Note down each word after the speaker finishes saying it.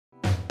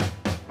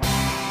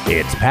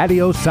It's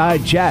Patio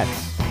Side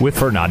Chats with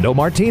Fernando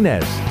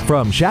Martinez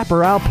from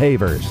Chaparral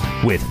Pavers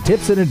with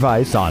tips and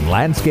advice on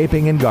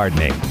landscaping and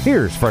gardening.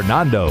 Here's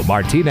Fernando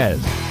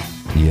Martinez.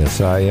 Yes,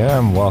 I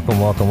am. Welcome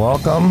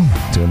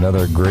to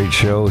another great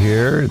show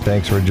here.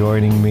 Thanks for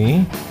joining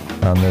me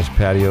on this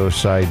Patio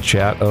Side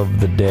Chat of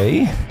the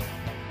day.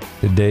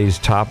 Today's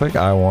topic,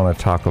 I want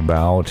to talk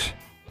about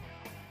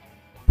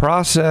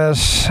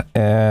process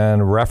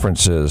and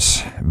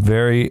references.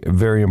 Very,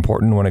 very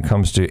important when it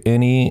comes to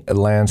any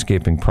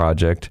landscaping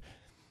project.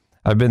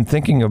 I've been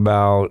thinking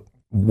about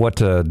what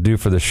to do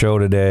for the show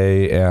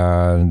today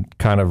and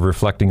kind of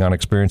reflecting on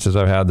experiences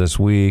I've had this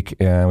week.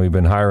 And we've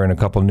been hiring a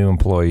couple new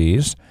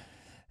employees.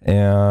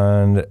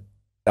 And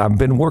I've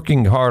been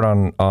working hard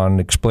on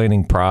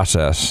explaining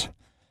process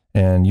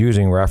and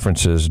using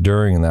references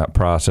during that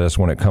process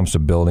when it comes to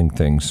building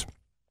things.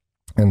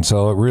 And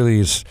so it really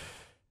has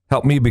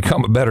helped me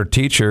become a better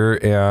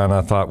teacher. And I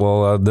thought,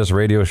 well, this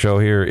radio show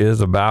here is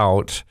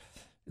about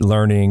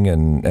learning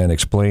and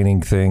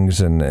explaining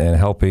things and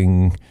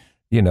helping,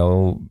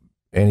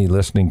 any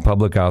listening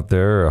public out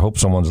there. I hope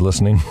someone's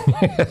listening.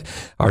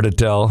 Hard to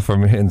tell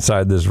from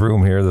inside this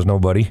room here. There's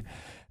nobody.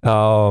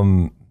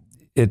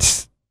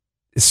 It's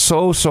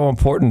so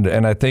important,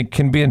 and I think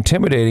can be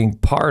intimidating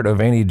part of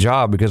any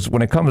job, because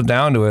when it comes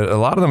down to it, a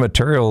lot of the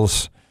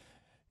materials,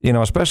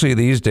 especially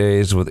these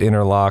days with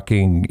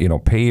interlocking,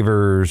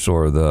 pavers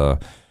or the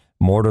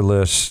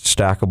mortarless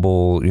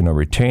stackable,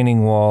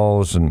 retaining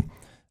walls, and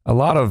a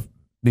lot of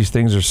these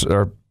things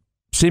are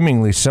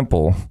seemingly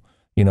simple,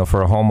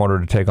 for a homeowner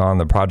to take on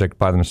the project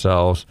by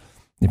themselves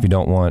if you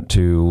don't want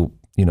to,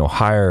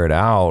 hire it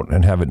out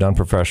and have it done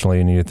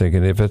professionally. And you're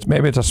thinking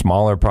maybe it's a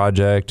smaller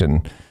project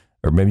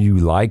or maybe you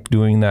like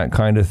doing that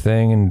kind of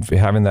thing and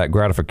having that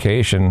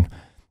gratification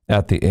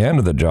at the end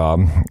of the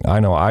job. I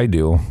know I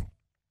do.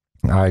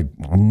 I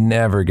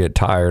never get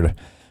tired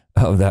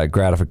of that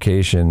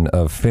gratification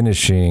of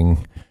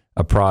finishing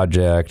a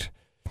project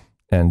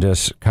and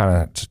just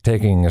kind of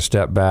taking a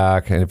step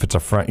back. And if it's a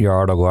front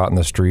yard, I'll go out in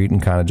the street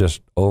and kind of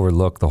just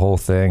overlook the whole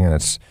thing. And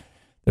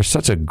there's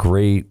such a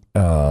great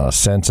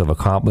sense of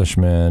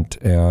accomplishment,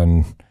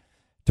 and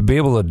to be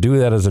able to do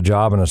that as a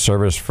job and a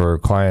service for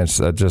clients,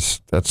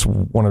 that's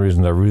one of the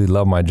reasons I really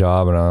love my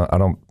job.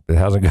 And it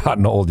hasn't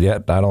gotten old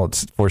yet. I don't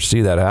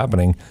foresee that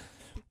happening.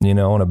 In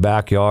a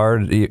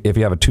backyard, if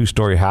you have a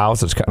 2-story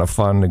house, it's kind of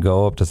fun to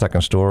go up to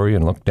second story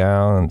and look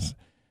down and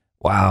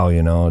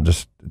wow,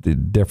 just the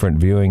different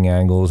viewing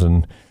angles,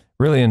 and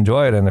really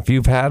enjoy it. And if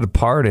you've had a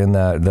part in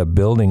the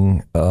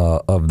building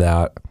of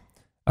that,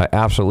 I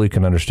absolutely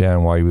can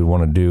understand why you would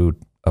want to do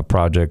a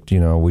project,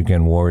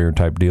 weekend warrior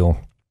type deal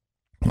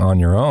on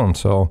your own.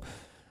 So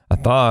I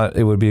thought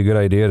it would be a good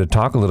idea to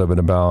talk a little bit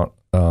about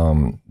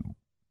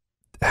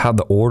how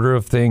the order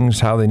of things,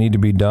 how they need to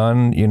be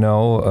done, in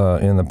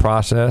the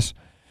process,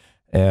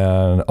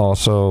 and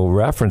also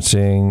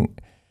referencing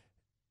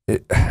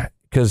it.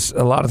 Because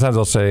a lot of times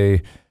I'll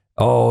say,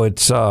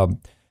 it's,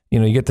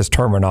 you get this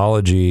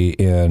terminology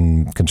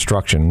in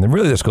construction. And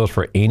really this goes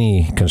for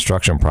any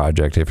construction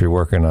project. If you're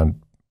working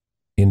on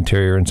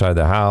interior inside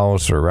the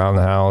house or around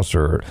the house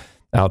or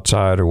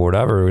outside or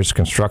whatever, it's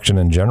construction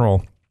in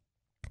general.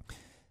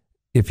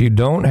 If you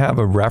don't have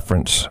a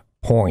reference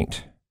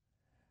point,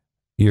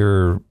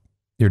 you're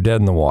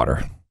dead in the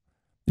water.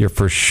 You're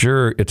for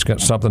sure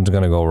something's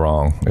going to go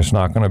wrong. It's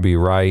not going to be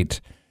right.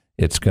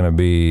 It's going to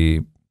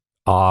be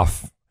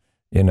off.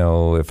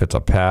 If it's a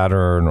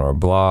pattern or a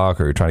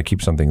block, or you're trying to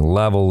keep something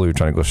level, or you're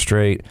trying to go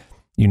straight,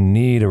 you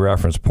need a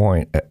reference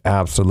point.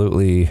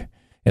 Absolutely.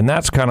 And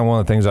that's kind of one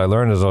of the things I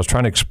learned as I was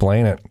trying to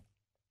explain it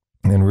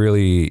and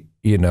really,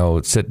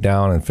 sit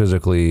down and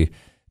physically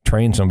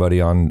train somebody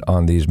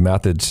on these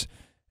methods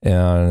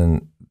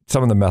and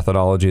some of the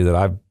methodology that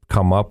I've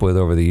come up with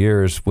over the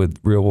years with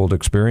real world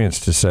experience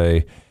to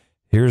say,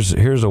 here's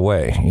a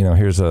way,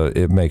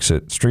 it makes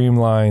it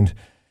streamlined,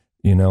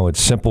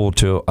 it's simple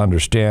to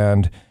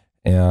understand.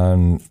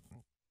 And,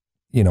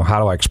 how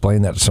do I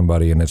explain that to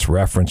somebody? And it's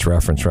reference.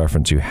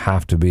 You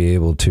have to be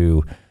able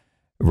to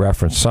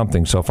reference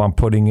something. So if I'm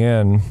putting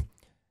in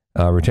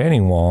a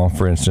retaining wall,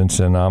 for instance,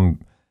 and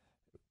I'm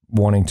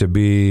wanting to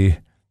be,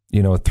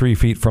 3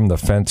 feet from the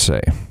fence,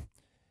 say,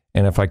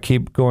 and if I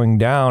keep going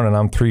down and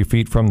I'm 3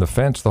 feet from the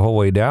fence the whole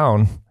way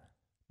down,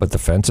 but the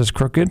fence is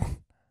crooked,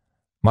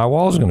 my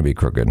wall is going to be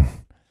crooked.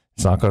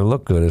 It's not going to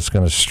look good. It's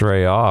going to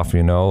stray off,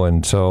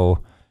 and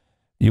so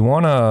you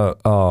want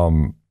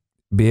to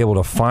be able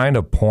to find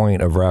a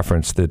point of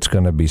reference that's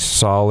going to be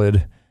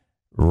solid,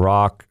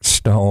 rock,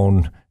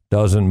 stone,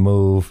 doesn't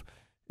move,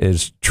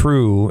 is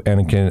true,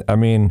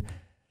 and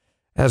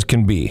as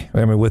can be.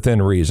 Within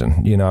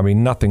reason.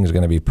 Nothing's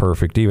going to be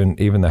perfect.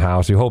 Even the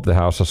house. You hope the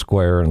house is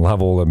square and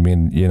level.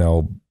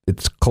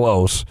 It's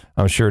close.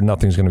 I'm sure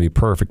nothing's going to be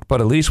perfect,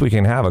 but at least we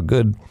can have a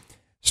good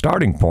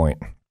starting point.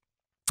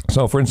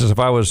 So, for instance, if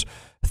I was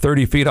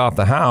 30 feet off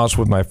the house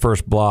with my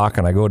first block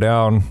and I go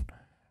down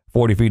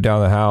 40 feet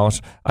down the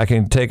house, I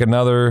can take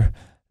another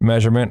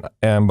measurement,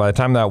 and by the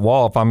time that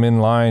wall, if I'm in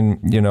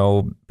line,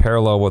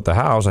 parallel with the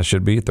house, I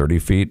should be 30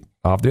 feet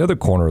off the other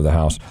corner of the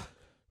house.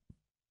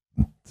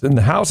 And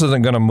the house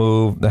isn't going to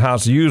move. The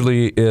house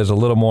usually is a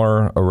little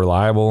more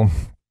reliable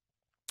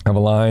of a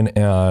line,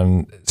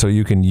 and so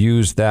you can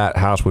use that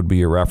house would be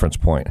your reference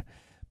point.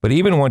 But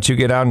even once you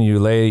get out and you're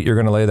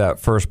going to lay that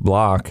first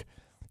block,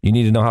 you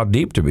need to know how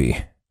deep to be.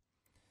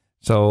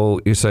 So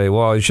you say,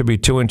 well, it should be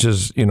 2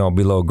 inches,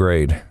 below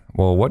grade.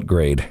 Well, what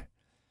grade?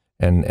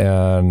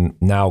 And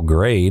now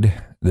grade,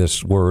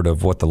 this word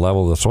of what the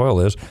level of the soil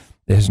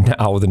is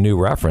now the new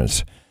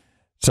reference.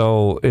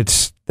 So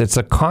it's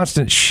a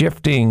constant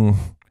shifting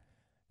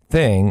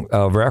thing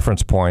of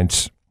reference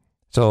points.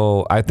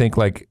 So I think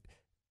like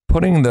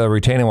putting the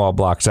retaining wall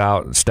blocks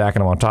out, stacking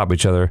them on top of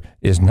each other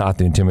is not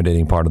the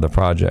intimidating part of the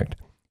project.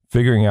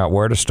 Figuring out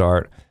where to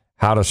start,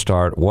 how to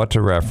start, what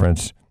to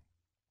reference,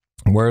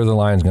 where the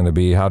line's going to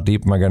be, how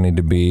deep am I going to need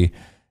to be,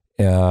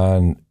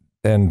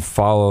 and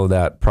follow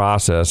that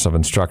process of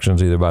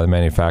instructions either by the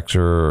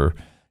manufacturer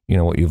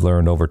or what you've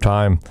learned over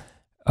time.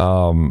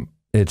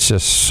 It's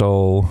just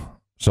so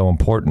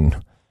important.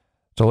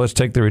 So let's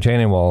take the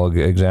retaining wall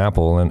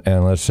example,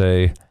 and let's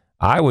say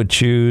I would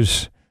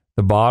choose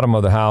the bottom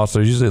of the house.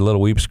 There's usually a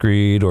little weep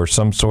screed or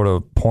some sort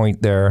of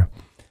point there.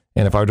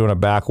 And if I were doing a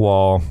back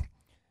wall,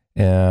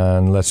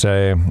 and let's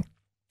say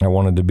I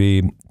wanted to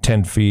be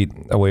 10 feet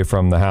away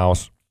from the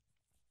house,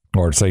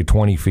 or say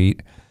 20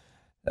 feet,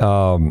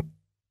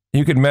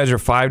 you could measure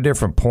 5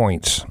 different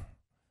points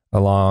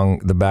along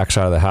the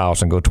backside of the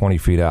house and go 20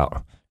 feet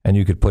out. And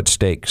you could put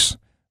stakes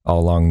all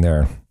along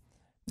there.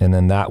 And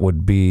then that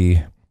would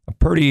be a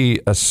pretty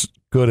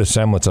good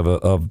semblance of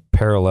a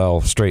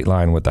parallel straight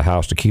line with the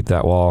house to keep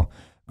that wall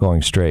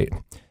going straight.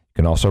 You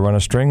can also run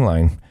a string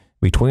line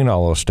between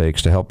all those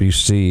stakes to help you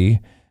see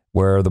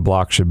where the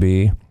block should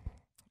be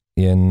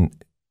in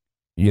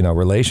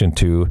relation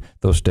to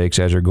those stakes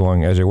as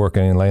you're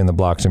working and laying the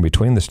blocks in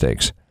between the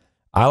stakes.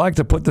 I like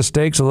to put the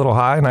stakes a little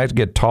high, and I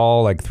get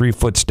tall, like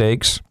 3-foot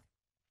stakes,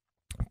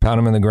 pound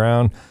them in the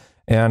ground.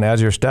 And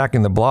as you're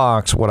stacking the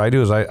blocks, what I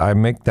do is I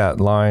make that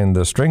line,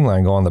 the string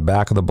line, go on the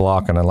back of the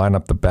block, and I line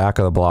up the back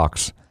of the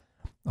blocks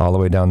all the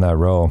way down that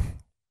row.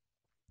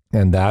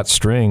 And that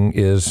string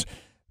is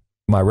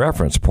my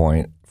reference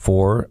point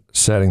for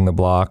setting the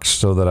blocks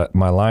so that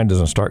my line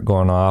doesn't start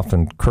going off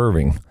and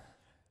curving.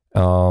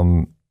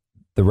 The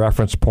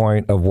reference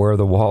point of where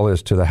the wall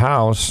is to the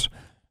house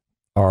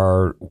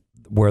are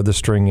where the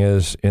string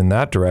is in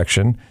that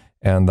direction,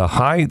 and the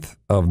height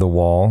of the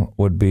wall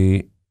would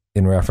be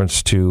in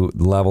reference to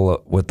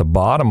level with the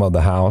bottom of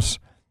the house,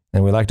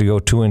 and we like to go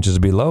 2 inches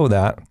below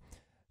that.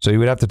 So you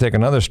would have to take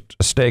another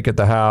stake at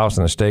the house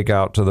and a stake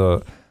out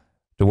to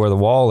where the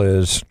wall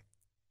is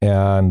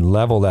and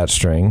level that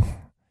string.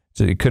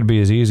 So it could be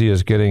as easy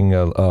as getting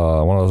one of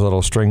those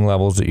little string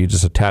levels that you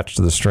just attach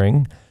to the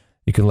string.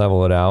 You can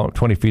level it out.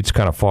 20 feet's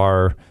kind of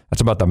far.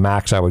 That's about the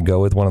max I would go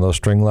with, one of those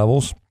string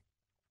levels,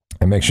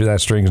 and make sure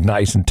that string is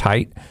nice and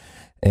tight.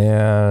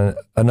 And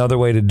another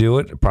way to do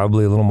it,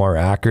 probably a little more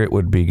accurate,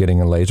 would be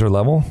getting a laser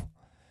level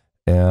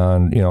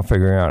and,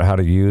 figuring out how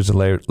to use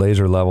a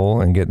laser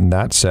level and getting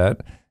that set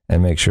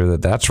and make sure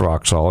that that's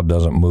rock solid,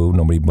 doesn't move,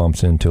 nobody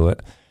bumps into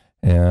it.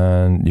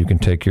 And you can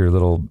take your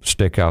little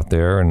stick out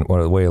there, and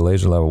the way a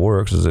laser level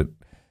works is it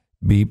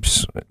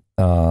beeps.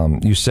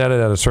 You set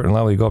it at a certain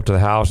level, you go up to the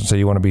house and say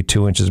you want to be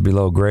 2 inches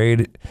below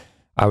grade.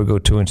 I would go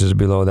 2 inches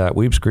below that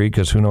weep screed,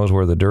 because who knows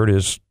where the dirt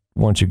is.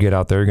 Once you get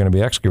out there, you're going to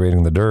be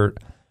excavating the dirt.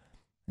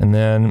 And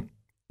then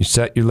you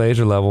set your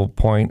laser level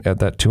point at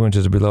that 2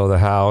 inches below the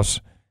house.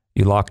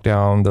 You lock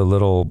down the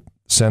little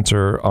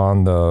sensor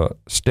on the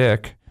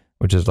stick,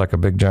 which is like a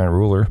big giant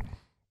ruler.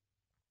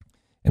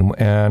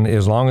 And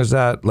as long as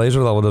that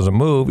laser level doesn't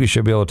move, you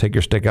should be able to take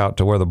your stick out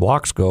to where the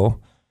blocks go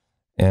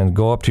and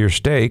go up to your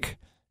stake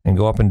and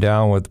go up and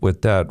down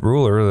with that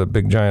ruler, the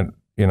big giant,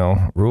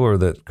 ruler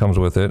that comes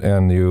with it.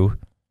 And you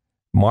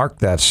mark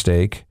that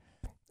stake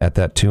at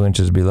that 2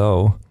 inches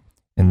below,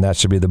 and that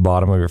should be the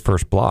bottom of your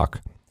first block.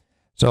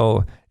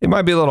 So it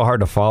might be a little hard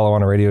to follow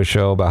on a radio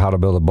show about how to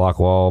build a block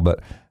wall,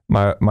 but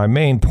my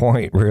main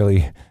point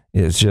really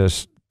is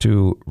just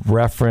to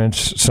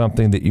reference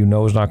something that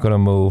is not going to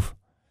move,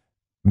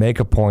 make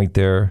a point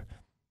there,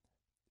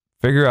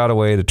 figure out a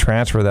way to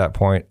transfer that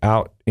point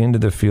out into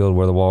the field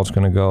where the wall is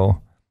going to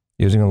go.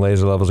 Using a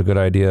laser level is a good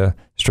idea.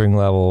 String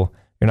level,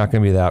 you're not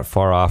going to be that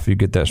far off. You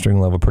get that string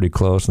level pretty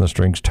close and the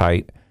string's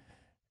tight.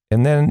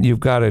 And then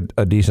you've got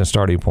a decent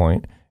starting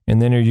point.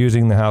 And then you're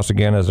using the house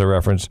again as a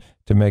reference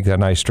to make that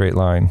nice straight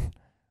line.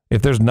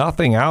 If there's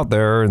nothing out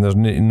there and there's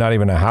not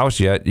even a house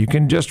yet, you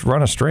can just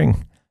run a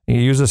string. You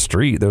use a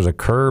street. There's a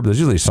curb. There's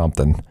usually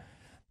something.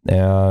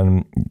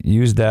 And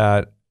use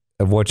that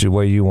of what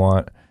way you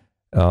want.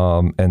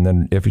 And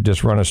then if you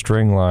just run a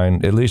string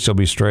line, at least you'll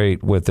be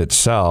straight with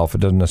itself.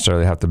 It doesn't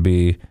necessarily have to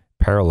be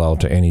parallel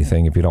to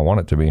anything if you don't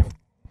want it to be.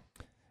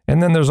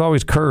 And then there's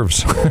always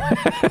curves.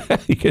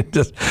 You can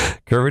just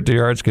curve it to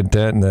your heart's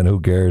content, and then who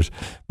cares?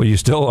 But you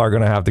still are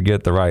going to have to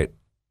get the right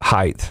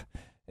height.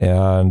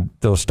 And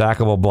those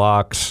stackable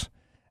blocks,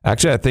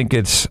 actually, I think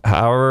it's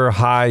however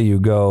high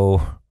you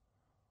go.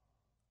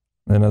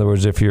 In other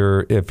words, if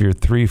you're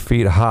 3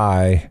 feet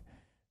high,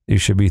 you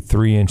should be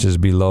 3 inches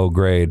below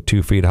grade.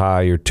 2 feet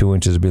high, you're 2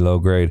 inches below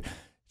grade.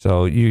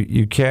 So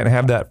you can't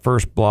have that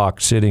first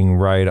block sitting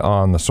right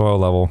on the soil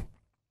level,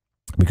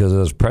 because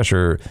as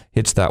pressure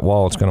hits that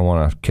wall, it's going to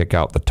want to kick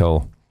out the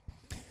toe.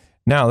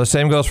 Now, the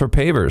same goes for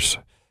pavers.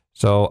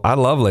 So I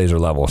love laser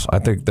levels. I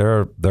think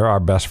they're our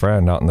best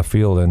friend out in the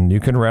field, and you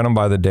can rent them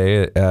by the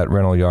day at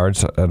rental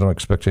yards. I don't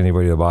expect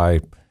anybody to buy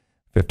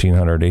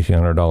 $1,500,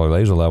 $1,800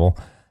 laser level,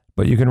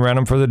 but you can rent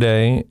them for the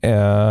day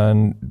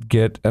and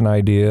get an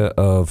idea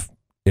of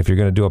if you're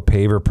going to do a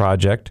paver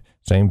project.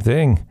 Same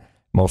thing.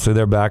 Mostly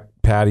they're back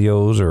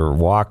patios or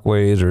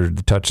walkways, or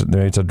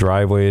it's a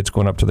driveway. It's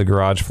going up to the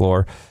garage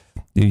floor.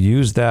 You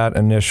use that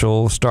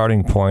initial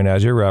starting point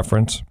as your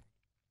reference.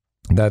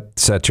 That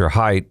sets your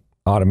height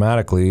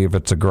automatically if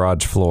it's a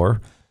garage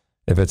floor.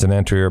 If it's an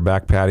entry or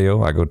back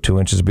patio, I go 2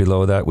 inches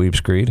below that weep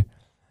screed.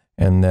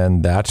 And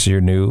then that's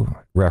your new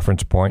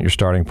reference point, your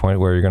starting point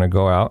where you're going to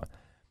go out.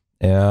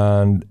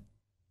 And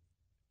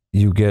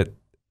you get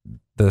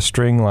the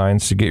string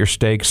lines to get your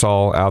stakes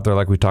all out there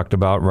like we talked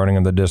about, running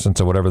them the distance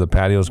of whatever the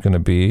patio is going to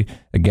be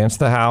against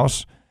the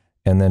house.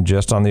 And then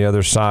just on the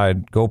other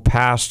side, go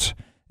past,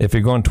 if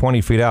you're going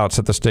 20 feet out,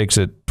 set the stakes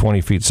at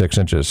 20 feet 6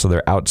 inches so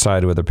they're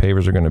outside where the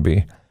pavers are going to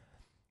be.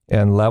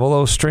 And level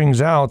those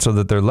strings out so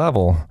that they're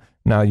level.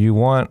 Now you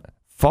want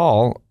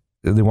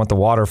you want the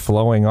water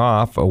flowing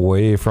off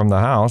away from the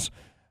house.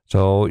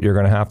 So you're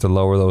going to have to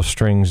lower those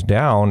strings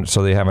down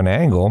so they have an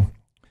angle,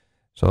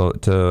 so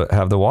to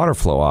have the water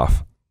flow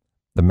off.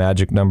 The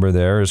magic number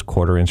there is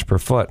 1/4 inch per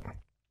foot.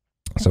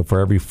 So for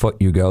every foot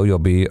you go, you'll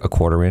be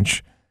 1/4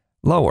 inch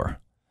lower.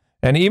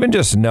 And even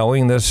just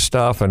knowing this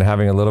stuff and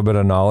having a little bit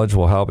of knowledge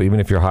will help,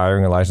 even if you're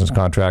hiring a licensed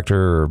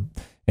contractor or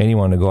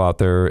anyone to go out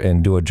there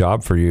and do a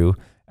job for you.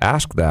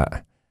 Ask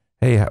that.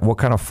 Hey, what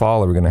kind of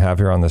fall are we going to have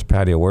here on this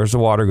patio? Where's the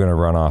water going to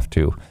run off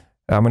to?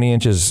 How many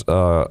inches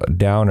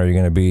down are you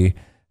going to be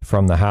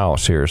from the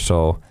house here?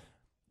 So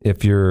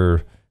if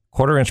you're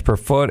 1/4 inch per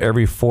foot,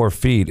 every 4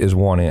 feet is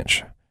 1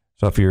 inch.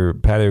 So if your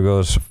patio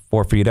goes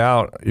 4 feet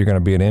out, you're going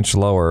to be an inch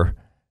lower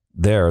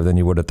there than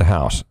you would at the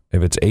house.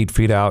 If it's 8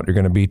 feet out, you're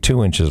going to be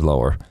 2 inches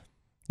lower.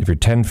 If you're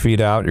 10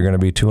 feet out, you're going to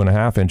be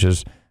 2.5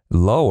 inches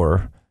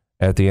lower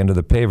at the end of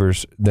the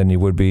pavers than you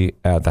would be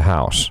at the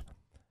house.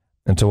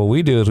 And so what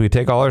we do is we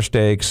take all our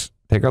stakes,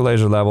 take our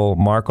laser level,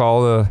 mark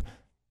all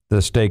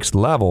the stakes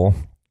level,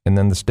 and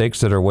then the stakes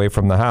that are away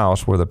from the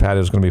house where the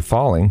patio is going to be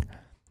falling,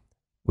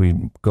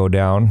 we go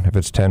down. If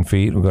it's 10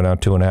 feet, we go down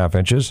 2.5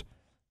 inches,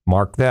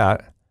 mark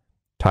that,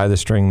 tie the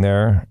string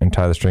there, and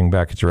tie the string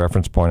back at your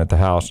reference point at the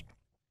house.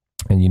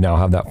 And you now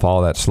have that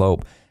fall, that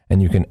slope,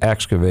 and you can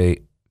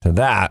excavate to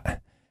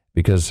that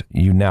because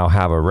you now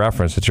have a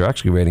reference that you're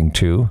excavating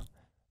to.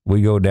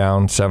 We go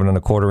down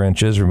 7.25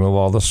 inches, remove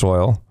all the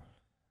soil,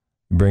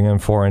 bring in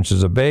 4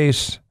 inches of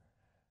base,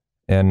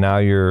 and now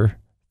you're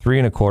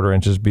 3.25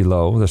 inches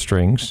below the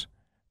strings.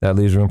 That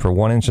leaves room for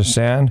 1 inch of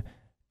sand,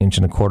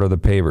 1.25 of the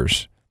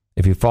pavers.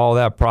 If you follow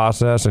that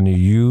process and you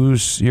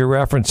use your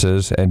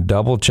references and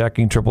double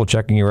checking, triple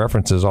checking your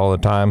references all the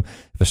time,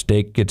 if a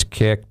stake gets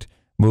kicked,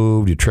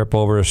 moved, you trip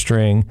over a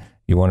string,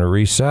 you want to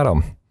reset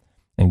them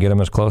and get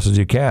them as close as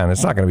you can.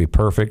 It's not going to be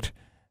perfect,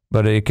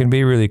 but it can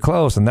be really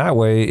close. And that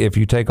way, if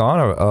you take on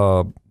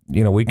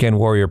a weekend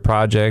warrior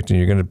project and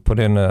you're going to put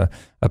in a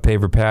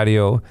paver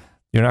patio,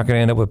 you're not going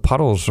to end up with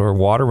puddles or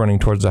water running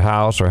towards the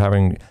house or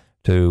having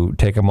to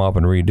take them up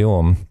and redo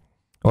them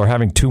or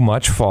having too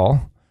much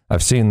fall.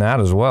 I've seen that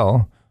as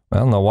well.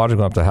 Well, no water's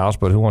going up the house,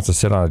 but who wants to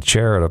sit on a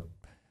chair to,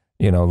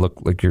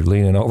 look like you're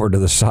leaning over to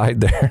the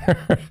side there?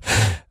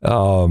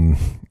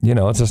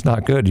 It's just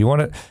not good. You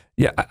want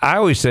to, I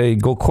always say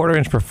go 1/4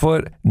 inch per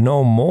foot,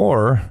 no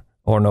more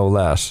or no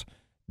less.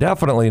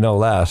 Definitely no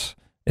less.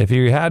 If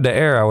you had to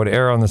err, I would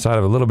err on the side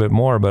of a little bit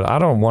more, but I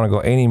don't want to go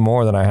any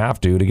more than I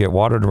have to get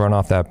water to run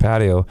off that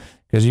patio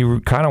because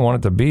you kind of want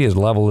it to be as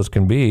level as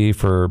can be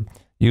for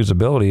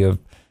usability of,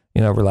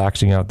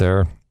 relaxing out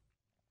there.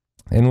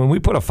 And when we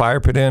put a fire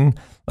pit in,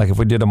 like if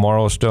we did a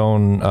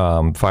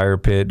Marlstone fire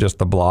pit, just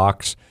the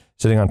blocks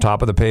sitting on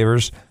top of the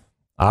pavers,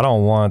 I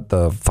don't want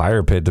the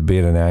fire pit to be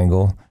at an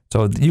angle.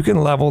 So you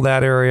can level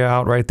that area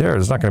out right there.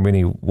 There's not going to be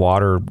any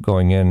water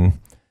going in,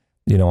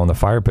 on the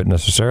fire pit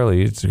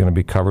necessarily. It's going to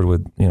be covered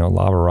with,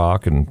 lava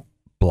rock and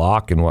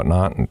block and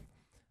whatnot, and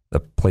the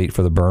plate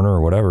for the burner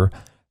or whatever.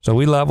 So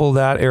we level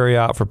that area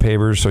out for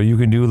pavers. So you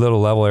can do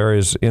little level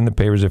areas in the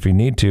pavers if you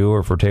need to,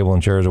 or for table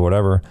and chairs or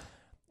whatever.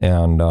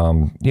 And,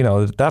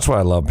 that's why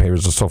I love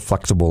pavers. It's so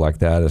flexible like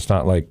that. It's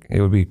not like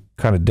it would be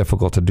kind of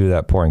difficult to do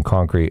that pouring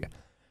concrete.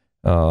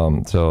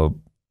 So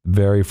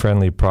very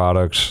friendly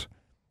products,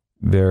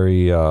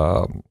 very,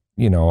 I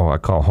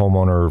call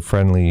homeowner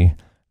friendly,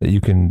 that you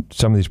can,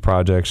 some of these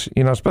projects,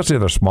 especially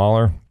if they're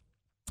smaller,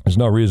 there's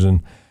no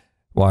reason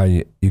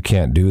why you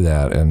can't do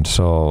that. And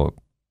so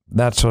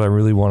that's what I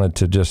really wanted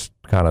to just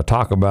kind of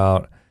talk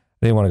about.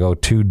 I didn't want to go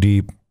too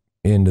deep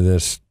into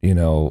this,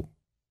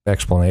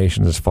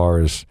 explanations as far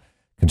as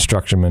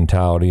construction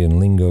mentality and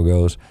lingo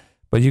goes,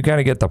 but you got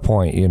to get the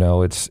point.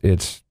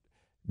 It's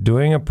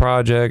doing a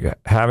project,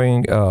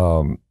 having,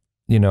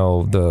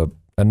 the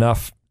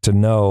enough to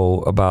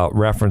know about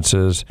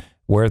references,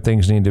 where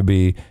things need to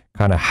be,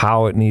 kind of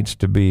how it needs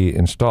to be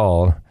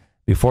installed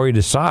before you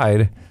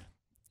decide,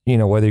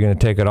 whether you're going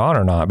to take it on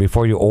or not,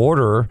 before you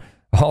order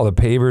all the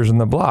pavers in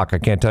the block. I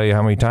can't tell you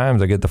how many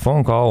times I get the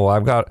phone call.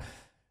 Well,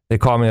 they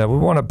call me, we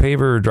want a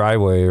paver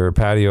driveway or a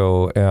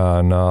patio,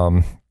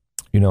 and,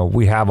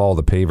 we have all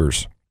the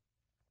pavers.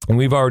 And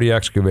we've already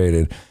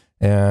excavated,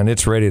 and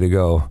it's ready to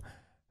go.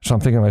 So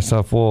I'm thinking to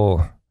myself,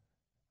 well,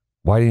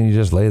 why didn't you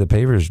just lay the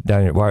pavers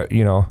down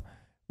here?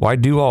 Why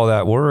do all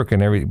that work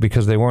and everything?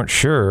 Because they weren't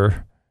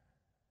sure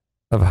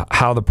of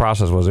how the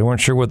process was. They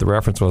weren't sure what the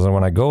reference was. And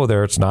when I go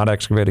there, it's not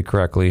excavated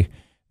correctly.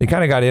 They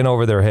kind of got in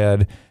over their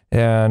head,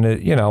 and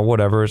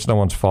whatever. It's no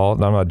one's fault,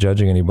 and I'm not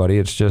judging anybody.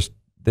 It's just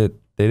that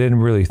they didn't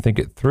really think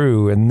it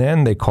through. And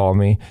then they call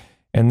me,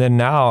 and then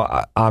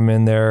now I'm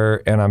in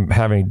there and I'm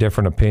having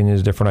different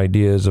opinions, different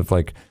ideas of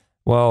like,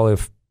 well,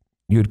 if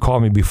you'd call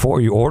me before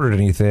you ordered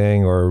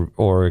anything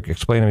or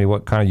explain to me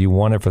what kind of you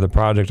wanted for the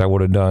project, I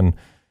would have done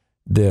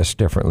this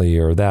differently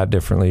or that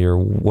differently or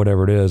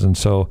whatever it is. And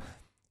so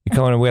you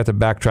come in and we have to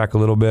backtrack a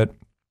little bit.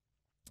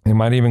 It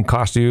might even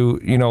cost you,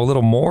 a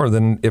little more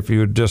than if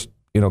you had just,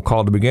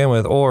 called to begin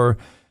with, or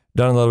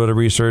done a little bit of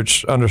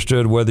research,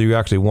 understood whether you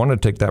actually want to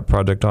take that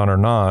project on or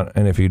not.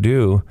 And if you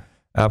do,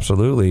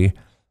 absolutely,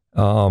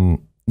 know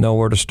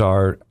where to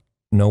start,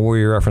 know where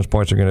your reference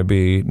points are going to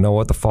be, know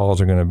what the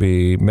falls are going to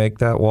be, make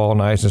that wall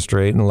nice and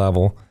straight and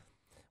level.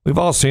 We've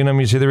all seen them.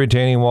 You see the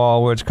retaining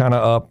wall where it's kind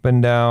of up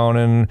and down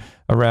and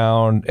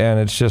around, and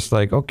it's just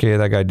like, okay,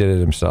 that guy did it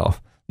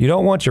himself. You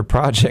don't want your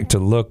project to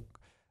look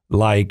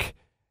like,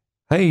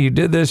 hey, you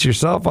did this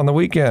yourself on the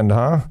weekend,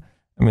 huh?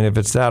 I mean, if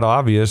it's that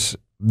obvious,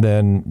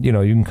 then, you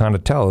can kind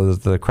of tell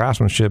that the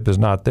craftsmanship is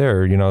not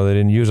there. They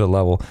didn't use a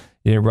level.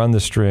 You didn't run the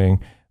string,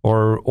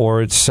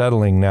 or it's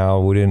settling now.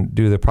 We didn't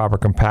do the proper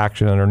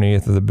compaction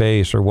underneath of the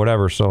base or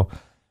whatever. So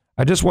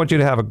I just want you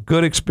to have a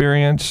good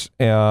experience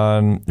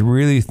and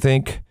really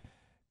think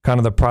kind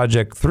of the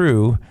project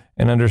through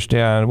and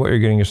understand what you're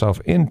getting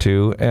yourself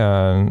into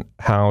and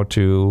how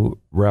to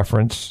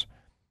reference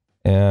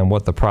and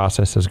what the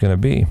process is going to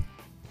be.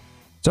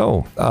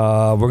 So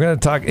we're going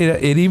to talk,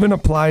 it even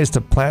applies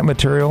to plant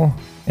material,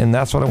 and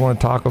that's what I want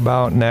to talk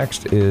about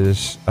next,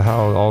 is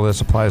how all this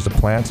applies to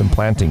plants and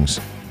plantings.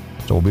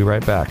 So we'll be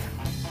right back.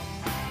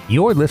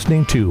 You're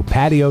listening to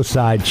Patio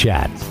Side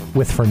Chats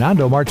with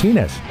Fernando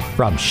Martinez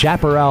from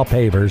Chaparral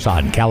Pavers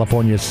on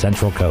California's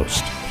Central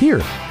Coast.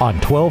 Here on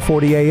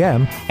 1240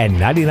 AM and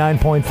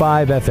 99.5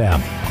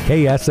 FM,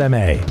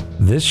 KSMA.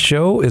 This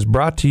show is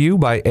brought to you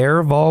by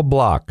Airval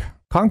Block.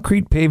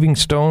 Concrete paving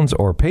stones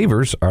or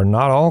pavers are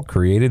not all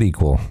created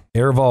equal.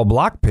 Airval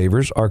Block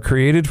pavers are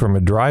created from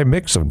a dry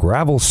mix of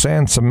gravel,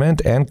 sand,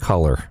 cement, and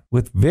color.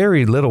 With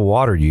very little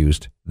water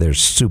used, they're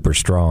super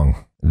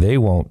strong. They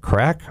won't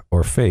crack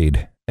or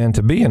fade. And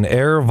to be an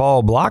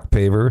Airval Block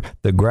paver,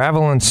 the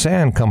gravel and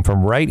sand come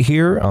from right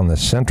here on the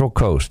Central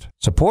Coast,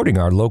 supporting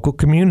our local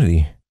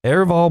community.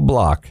 Airval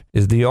Block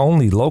is the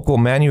only local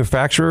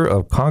manufacturer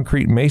of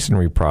concrete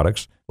masonry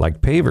products like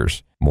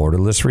pavers,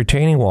 mortarless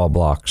retaining wall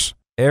blocks.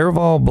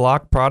 Airval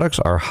Block products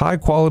are high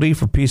quality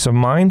for peace of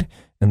mind,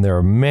 and there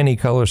are many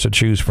colors to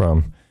choose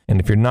from. And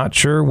if you're not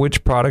sure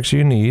which products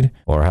you need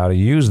or how to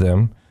use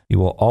them, you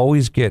will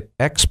always get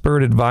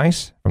expert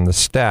advice from the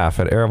staff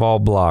at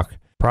Airval Block.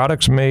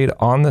 Products made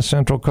on the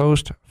Central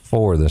Coast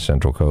for the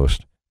Central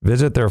Coast.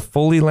 Visit their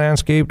fully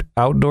landscaped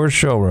outdoor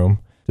showroom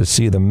to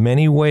see the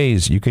many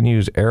ways you can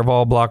use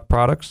Airval Block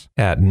products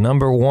at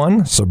number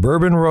 1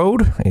 Suburban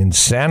Road in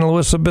San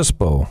Luis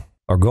Obispo,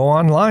 or go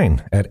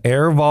online at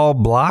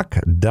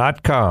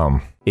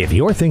airvalblock.com. If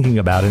you're thinking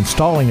about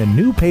installing a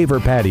new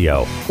paver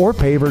patio or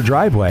paver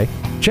driveway,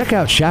 check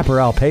out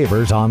Chaparral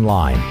Pavers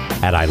online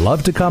at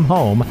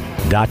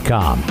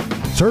ilovetocomehome.com.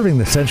 Serving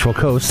the Central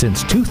Coast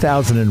since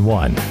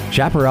 2001,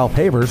 Chaparral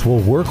Pavers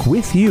will work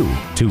with you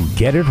to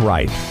get it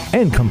right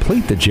and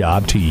complete the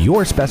job to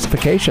your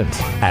specifications,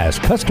 as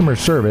customer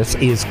service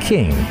is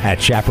king at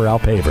Chaparral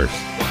Pavers.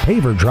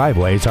 Paver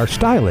driveways are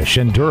stylish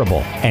and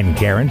durable and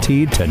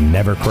guaranteed to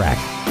never crack.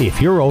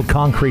 If your old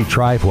concrete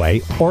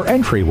driveway or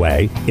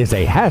entryway is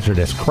a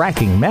hazardous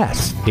cracking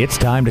mess, it's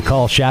time to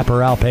call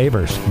Chaparral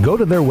Pavers. Go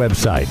to their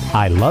website,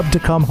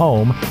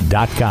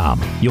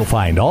 ilovetocomehome.com. You'll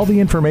find all the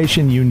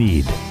information you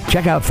need.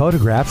 Check out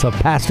photographs of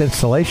past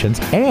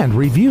installations and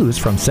reviews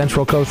from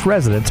Central Coast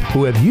residents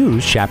who have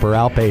used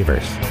Chaparral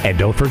Pavers. And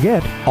don't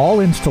forget,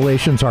 all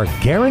installations are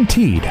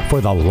guaranteed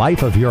for the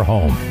life of your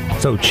home.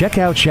 So check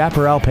out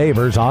Chaparral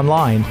Pavers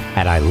online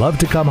at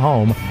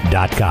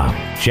ilovetocomehome.com.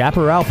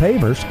 Chaparral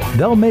Pavers,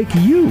 they'll make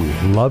you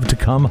love to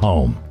come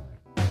home.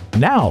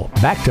 Now,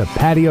 back to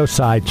Patio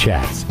Side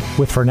Chats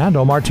with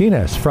Fernando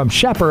Martinez from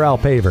Chaparral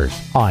Pavers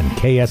on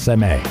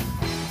KSMA.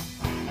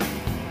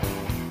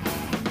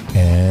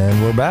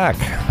 And we're back.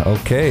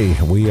 Okay,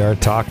 we are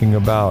talking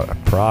about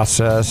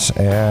process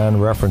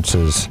and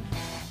references.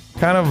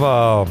 Kind of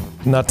a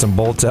nuts and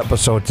bolts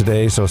episode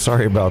today, so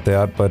sorry about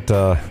that, but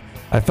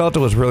I felt it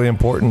was really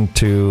important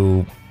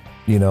to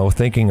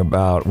thinking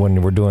about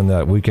when we're doing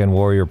that weekend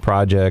warrior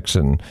projects,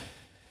 and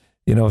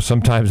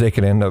sometimes they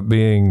can end up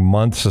being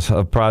months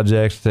of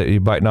projects that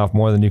you're biting off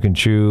more than you can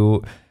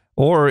chew,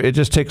 or it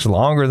just takes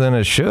longer than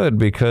it should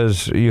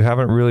because you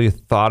haven't really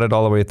thought it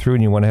all the way through,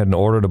 and you went ahead and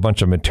ordered a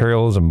bunch of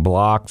materials and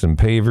blocks and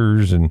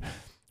pavers and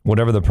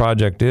whatever the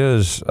project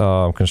is,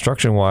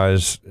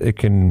 construction-wise. It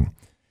can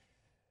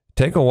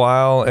take a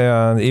while,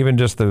 and even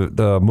just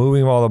the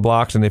moving of all the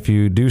blocks, and if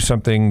you do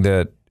something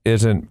that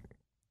isn't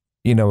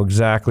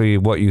exactly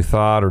what you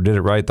thought or did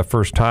it right the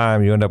first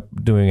time, you end up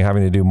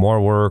having to do more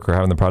work or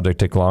having the project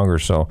take longer.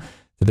 So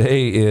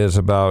today is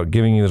about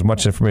giving you as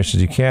much information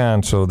as you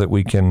can so that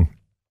we can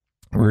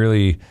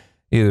really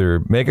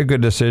either make a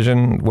good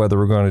decision whether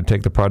we're going to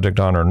take the project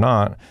on or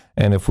not.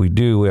 And if we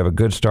do, we have a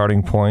good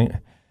starting point.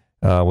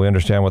 We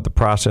understand what the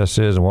process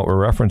is and what we're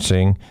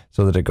referencing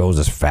so that it goes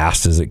as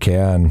fast as it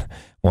can.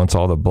 Once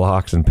all the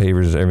blocks and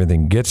pavers,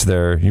 everything gets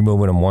there, you're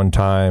moving them one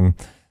time.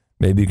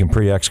 Maybe you can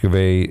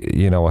pre-excavate,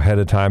 ahead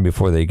of time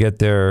before they get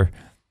there.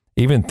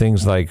 Even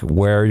things like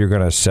where you're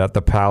going to set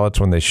the pallets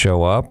when they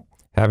show up,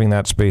 having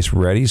that space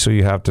ready so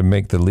you have to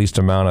make the least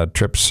amount of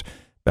trips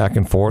back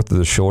and forth to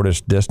the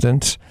shortest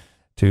distance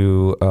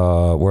to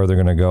where they're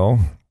going to go.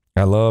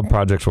 I love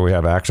projects where we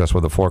have access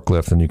with a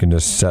forklift and you can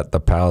just set the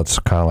pallets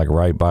kind of like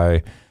right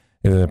by,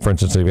 for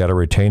instance, if you had a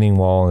retaining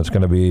wall and it's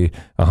going to be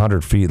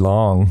 100 feet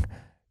long,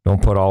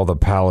 don't put all the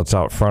pallets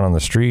out front on the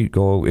street.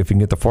 Go, if you can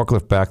get the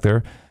forklift back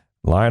there,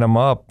 line them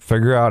up,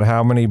 figure out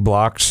how many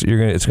blocks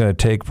it's going to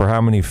take for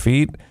how many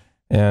feet,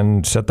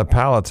 and set the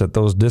pallets at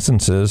those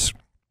distances.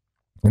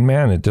 And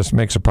man, it just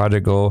makes a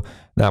project go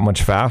that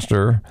much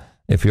faster.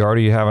 If you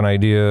already have an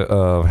idea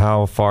of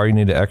how far you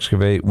need to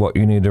excavate, what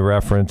you need to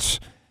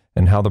reference,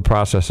 and how the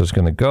process is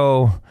going to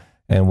go,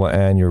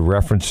 and you're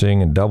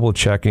referencing and double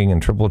checking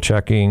and triple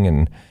checking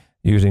and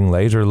using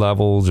laser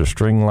levels or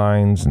string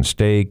lines and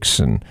stakes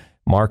and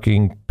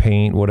marking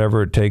paint,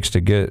 whatever it takes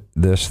to get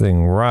this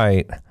thing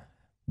right,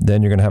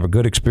 then you're going to have a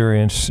good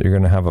experience. You're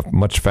going to have a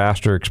much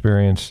faster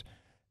experience,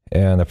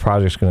 and the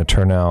project's going to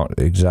turn out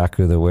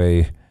exactly the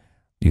way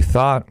you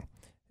thought,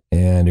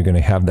 and you're going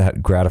to have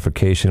that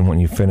gratification when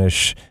you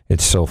finish.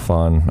 It's so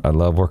fun. I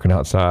love working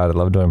outside. I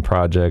love doing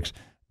projects,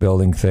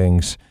 building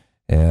things,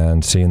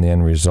 and seeing the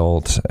end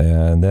result,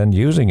 and then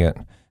using it,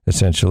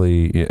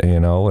 essentially,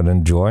 and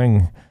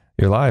enjoying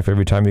your life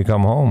every time you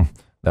come home.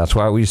 That's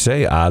why we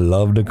say, I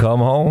love to come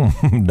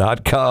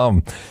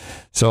home.com.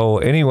 So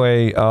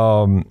anyway,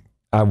 the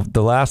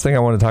last thing I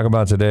want to talk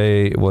about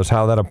today was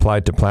how that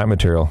applied to plant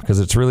material, because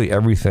it's really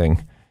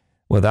everything.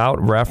 Without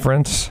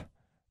reference,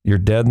 you're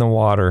dead in the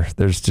water.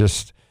 There's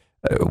just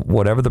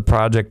whatever the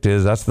project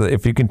is.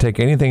 If you can take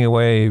anything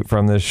away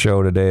from this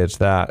show today, it's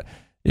that.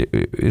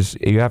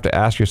 You have to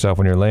ask yourself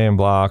when you're laying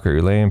block or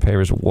you're laying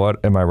pavers,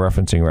 what am I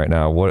referencing right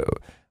now?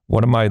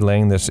 What am I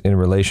laying this in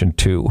relation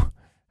to?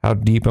 How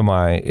deep am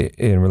I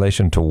in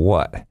relation to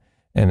what?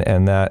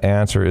 And that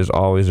answer is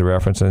always a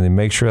reference. And then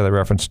make sure the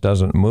reference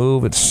doesn't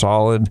move. It's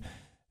solid.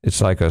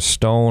 It's like a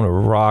stone or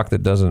rock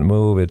that doesn't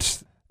move.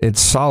 It's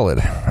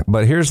solid.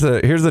 But here's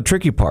the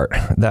tricky part.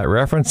 That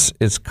reference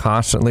is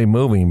constantly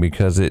moving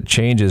because it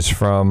changes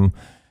from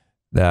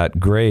that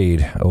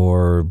grade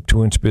or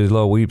 2 inches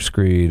below weep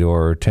screed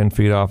or 10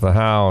 feet off the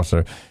house,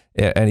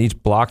 and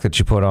each block that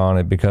you put on,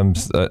 it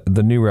becomes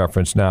the new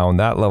reference now, and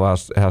that level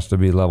has to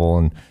be level.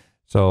 And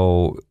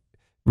so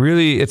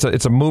really it's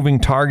a moving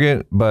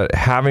target, but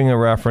having a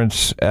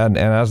reference, and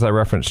as that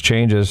reference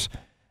changes,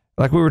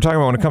 like we were talking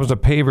about when it comes to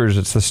pavers,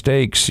 it's the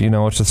stakes,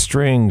 it's the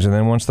strings, and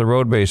then once the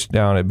road base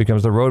down, it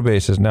becomes the road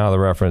base is now the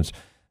reference.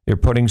 You're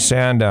putting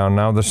sand down,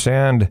 now the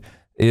sand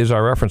is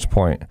our reference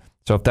point.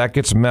 So if that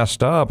gets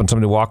messed up and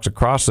somebody walks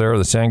across there or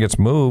the sand gets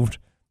moved,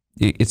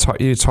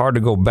 it's hard to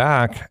go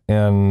back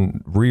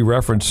and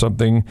re-reference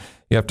something.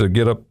 You have to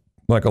get up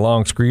like a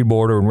long screed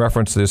border and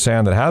reference the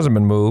sand that hasn't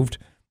been moved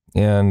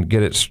and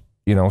get it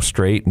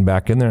straight and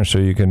back in there so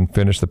you can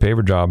finish the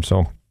paver job.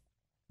 So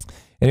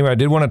anyway, I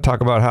did want to talk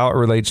about how it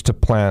relates to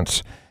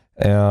plants,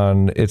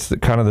 and it's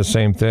kind of the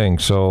same thing.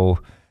 So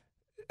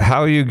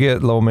how you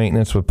get low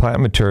maintenance with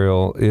plant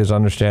material is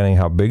understanding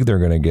how big they're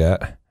going to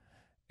get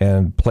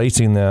and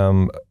placing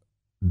them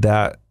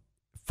that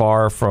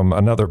far from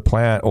another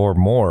plant or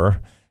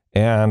more,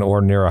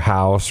 or near a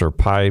house or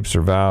pipes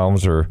or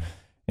valves or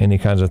any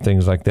kinds of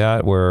things like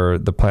that where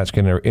the plants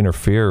can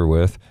interfere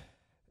with.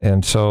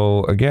 And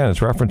so again,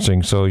 it's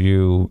referencing. So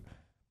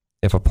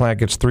if a plant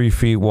gets 3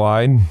 feet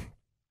wide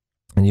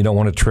and you don't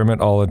want to trim it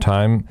all the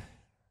time,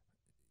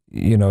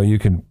 you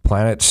can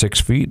plant it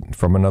 6 feet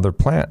from another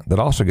plant that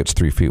also gets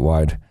 3 feet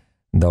wide.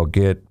 And they'll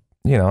get,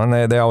 and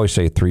they always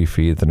say 3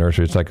 feet at the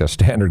nursery. It's like a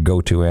standard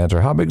go-to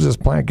answer. How big does this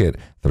plant get?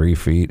 3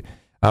 feet.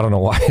 I don't know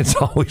why it's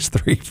always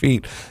 3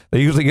 feet.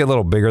 They usually get a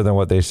little bigger than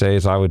what they say,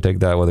 so I would take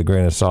that with a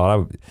grain of salt. I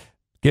would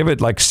give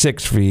it like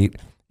 6 feet.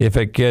 If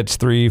it gets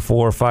 3,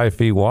 4, 5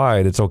 feet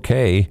wide, it's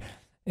okay.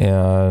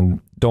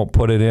 And don't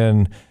put it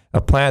in a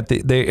plant.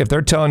 If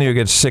they're telling you it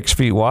gets 6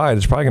 feet wide,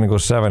 it's probably going to go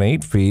 7,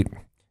 8 feet.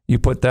 You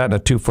put that in a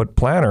 2-foot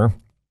planter,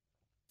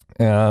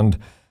 and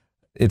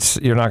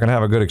you're not going to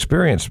have a good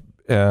experience.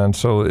 And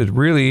so it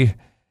really,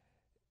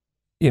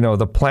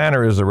 the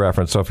planter is the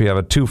reference. So if you have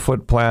a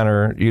 2-foot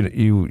planter,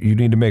 you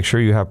need to make sure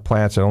you have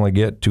plants that only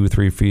get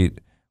 2-3 feet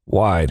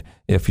wide.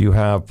 If you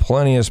have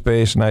plenty of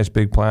space, nice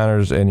big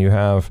planters, and you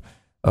have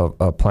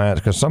a plant,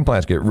 because some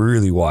plants get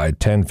really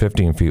wide, 10,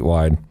 15 feet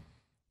wide,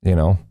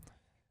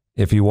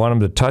 if you want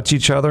them to touch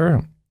each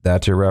other,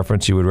 that's your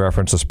reference. You would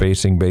reference the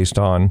spacing based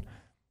on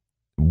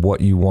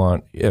what you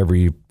want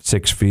every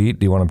 6 feet.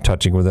 Do you want them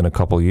touching within a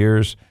couple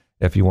years?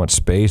 If you want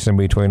space in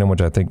between them,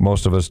 which I think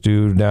most of us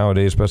do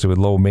nowadays, especially with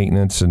low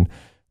maintenance and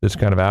this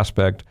kind of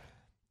aspect,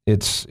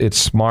 it's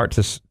smart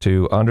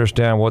to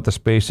understand what the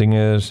spacing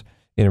is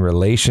in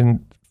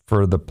relation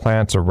for the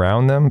plants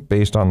around them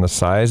based on the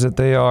size that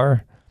they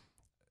are,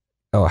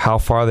 how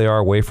far they are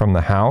away from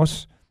the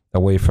house,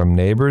 away from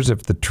neighbors.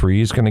 If the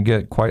tree is going to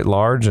get quite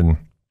large and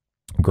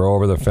grow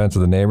over the fence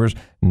of the neighbors,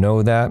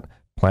 know that,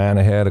 plan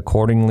ahead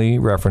accordingly,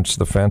 reference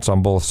the fence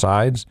on both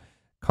sides,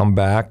 come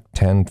back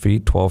 10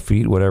 feet, 12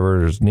 feet,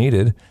 whatever is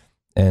needed,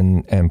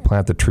 and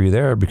plant the tree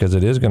there because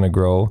it is going to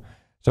grow.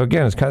 So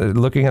again, it's kind of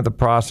looking at the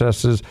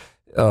processes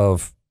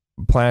of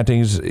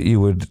plantings. You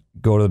would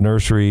go to the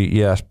nursery,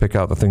 yes, pick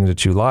out the things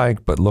that you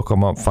like, but look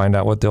them up, find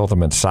out what the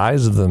ultimate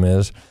size of them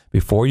is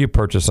before you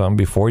purchase them,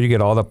 before you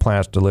get all the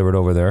plants delivered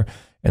over there.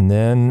 And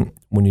then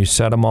when you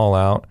set them all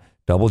out,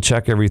 double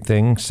check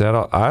everything.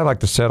 I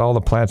like to set all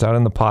the plants out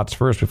in the pots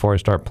first before I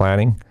start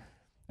planting.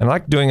 And I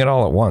like doing it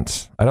all at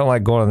once. I don't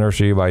like going to the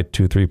nursery, buy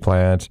 2-3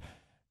 plants,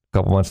 a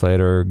couple months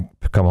later,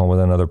 come home with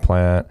another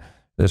plant,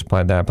 this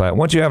plant, that plant.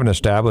 Once you have an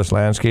established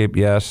landscape,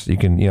 yes, you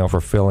can, for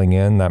filling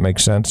in, that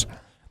makes sense.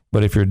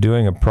 But if you're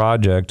doing a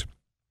project,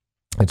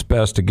 it's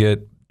best to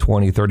get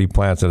 20, 30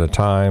 plants at a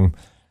time,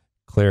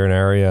 clear an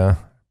area,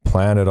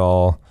 plant it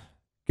all,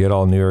 get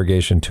all new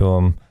irrigation to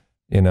them,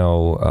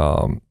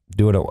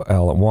 do it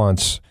all at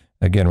once.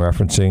 Again,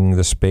 referencing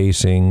the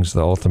spacings,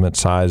 the ultimate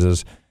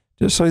sizes,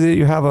 just so that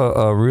you have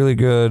a really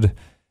good,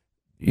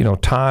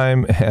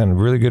 time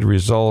and really good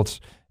results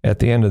at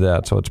the end of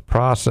that. So it's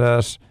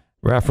process,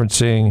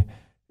 referencing,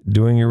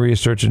 doing your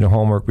research and your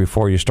homework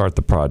before you start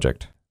the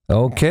project.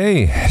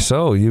 Okay,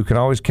 so you can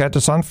always catch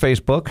us on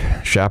Facebook,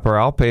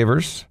 Chaparral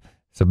Pavers.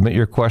 Submit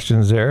your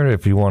questions there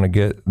if you want to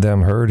get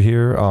them heard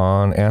here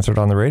Answered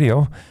on the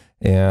Radio.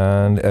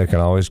 And you can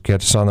always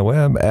catch us on the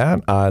web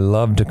at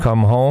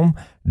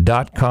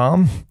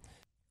ilovetocomehome.com.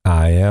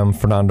 I am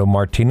Fernando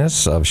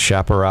Martinez of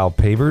Chaparral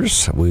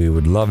Pavers. We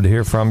would love to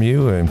hear from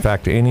you. In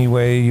fact, any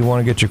way you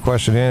want to get your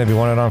question in, if you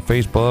want it on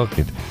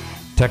Facebook,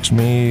 text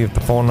me at the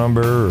phone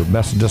number or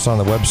message us on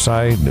the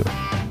website,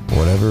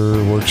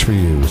 whatever works for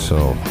you.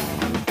 So,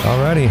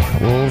 alrighty,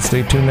 we'll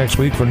stay tuned next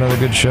week for another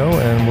good show,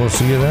 and we'll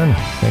see you then.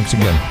 Thanks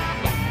again.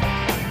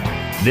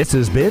 This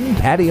has been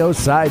Patio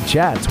Side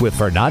Chats with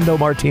Fernando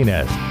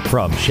Martinez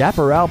from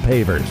Chaparral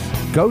Pavers.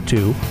 Go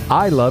to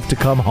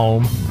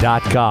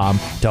ilovetocomehome.com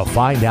to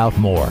find out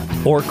more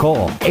or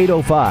call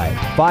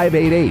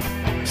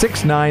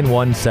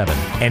 805-588-6917.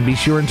 And be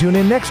sure and tune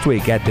in next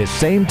week at this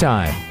same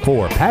time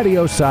for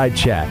Patio Side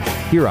Chats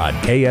here on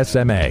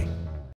KSMA.